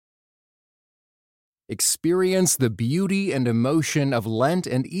Experience the beauty and emotion of Lent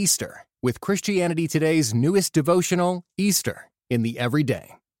and Easter with Christianity Today's newest devotional, Easter, in the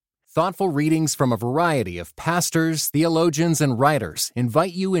Everyday. Thoughtful readings from a variety of pastors, theologians, and writers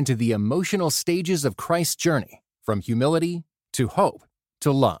invite you into the emotional stages of Christ's journey, from humility to hope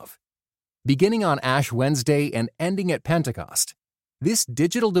to love. Beginning on Ash Wednesday and ending at Pentecost, this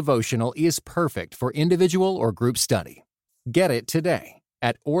digital devotional is perfect for individual or group study. Get it today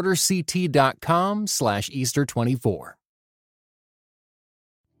at orderct.com/Easter24.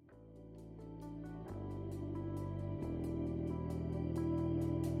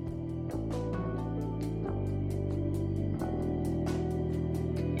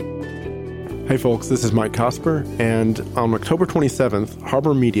 Hey folks, this is Mike Cosper, and on October 27th,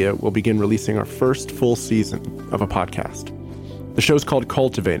 Harbor Media will begin releasing our first full season of a podcast. The show's called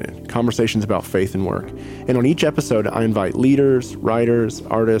Cultivated, Conversations about Faith and Work. And on each episode, I invite leaders, writers,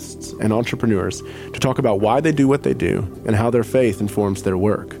 artists, and entrepreneurs to talk about why they do what they do and how their faith informs their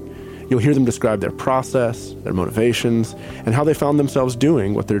work. You'll hear them describe their process, their motivations, and how they found themselves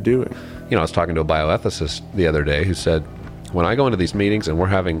doing what they're doing. I was talking to a bioethicist the other day who said, when I go into these meetings and we're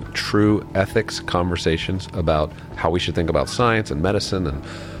having true ethics conversations about how we should think about science and medicine and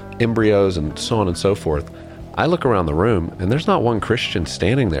embryos and so on and so forth, I look around the room and there's not one Christian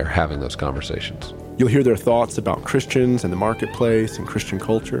standing there having those conversations. You'll hear their thoughts about Christians and the marketplace and Christian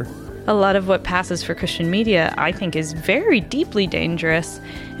culture. A lot of what passes for Christian media, I think, is very deeply dangerous,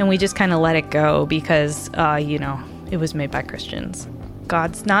 and we just kind of let it go because, it was made by Christians.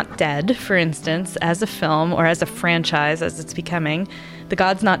 God's Not Dead, for instance, as a film or as a franchise, as it's becoming, the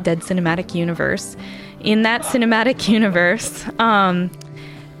God's Not Dead cinematic universe. In that cinematic universe,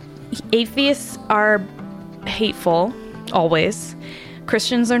 atheists are hateful, always.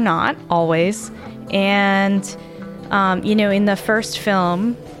 Christians are not, always. And, in the first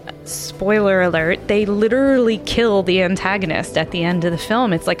film, spoiler alert, they literally kill the antagonist at the end of the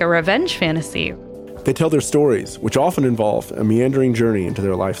film. It's like a revenge fantasy. They tell their stories, which often involve a meandering journey into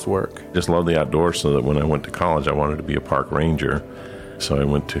their life's work. Just love the outdoors, so that when I went to college, I wanted to be a park ranger. So I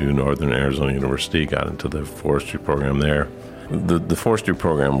went to Northern Arizona University, got into the forestry program there. The forestry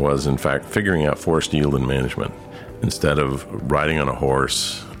program was, in fact, figuring out forest yield and management instead of riding on a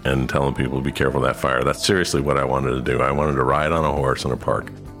horse and telling people to be careful of that fire. That's seriously what I wanted to do. I wanted to ride on a horse in a park.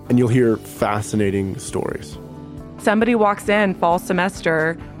 And you'll hear fascinating stories. Somebody walks in fall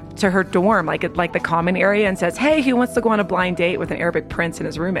semester to her dorm, like the common area, and says, hey, he wants to go on a blind date with an Arabic prince and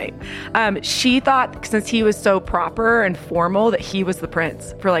his roommate. She thought, since he was so proper and formal, that he was the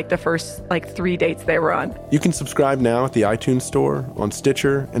prince for the first 3 dates they were on. You can subscribe now at the iTunes Store, on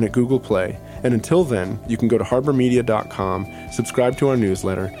Stitcher, and at Google Play. And until then, you can go to harbormedia.com, subscribe to our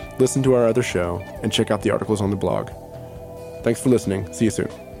newsletter, listen to our other show, and check out the articles on the blog. Thanks for listening. See you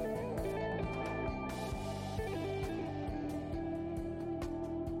soon.